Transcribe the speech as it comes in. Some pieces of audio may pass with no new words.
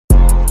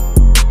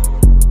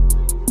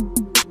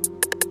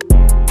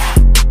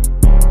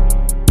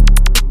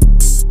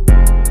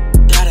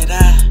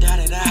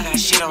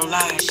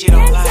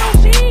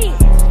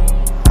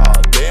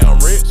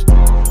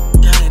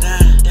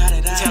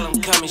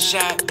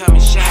come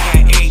and shot.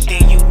 Got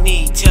everything you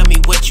need, tell me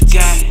what you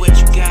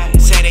got.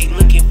 Say they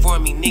looking for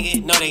me,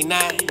 nigga, no they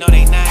not.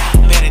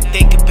 Better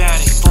think about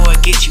it before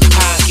it get you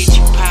popped.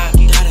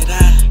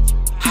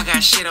 I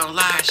got shit on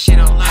live. I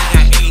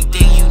got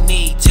everything you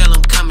need, tell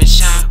them come and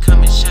shop.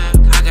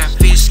 I got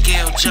fish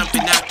scale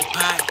jumping out the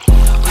pot.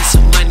 Put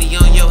some money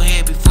on your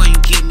head before you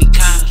get me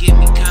caught.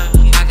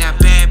 I got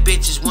bad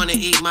bitches wanna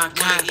eat my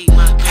cock. Pay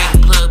the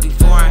plug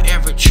before I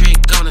ever trick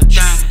on a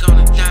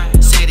die.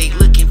 Say they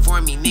looking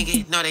for me,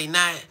 nigga, no they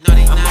not.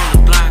 I'm on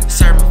the block,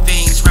 serving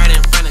fiends right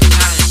in front of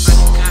cops.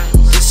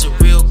 This a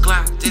real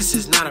Glock, this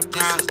is not a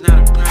prop.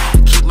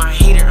 Keep my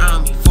heater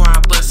on me before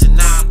I bust a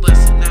knob.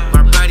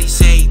 My buddy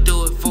say he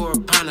do it for a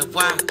pound of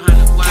wop.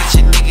 Catch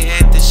a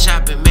nigga at the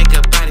shop and make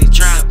a body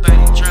drop.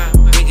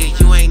 Nigga,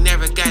 you ain't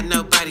never got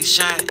nobody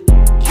shot.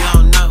 You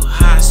don't know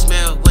how I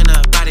smell when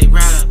a body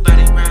rock.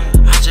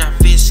 I drop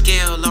fish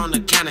scale on the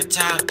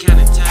countertop.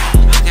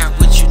 I got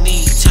what you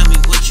need, tell me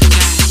what you got.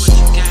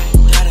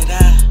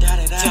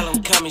 Tell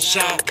them come and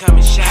shop. Got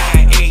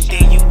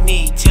everything you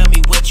need, tell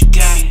me what you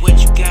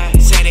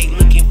got. Say they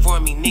looking for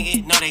me,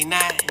 nigga, no they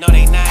not.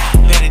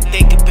 Better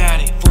think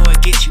about it before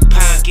it get you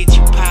popped.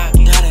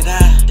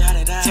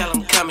 Tell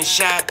them come and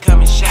shop.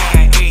 Got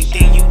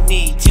everything you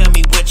need.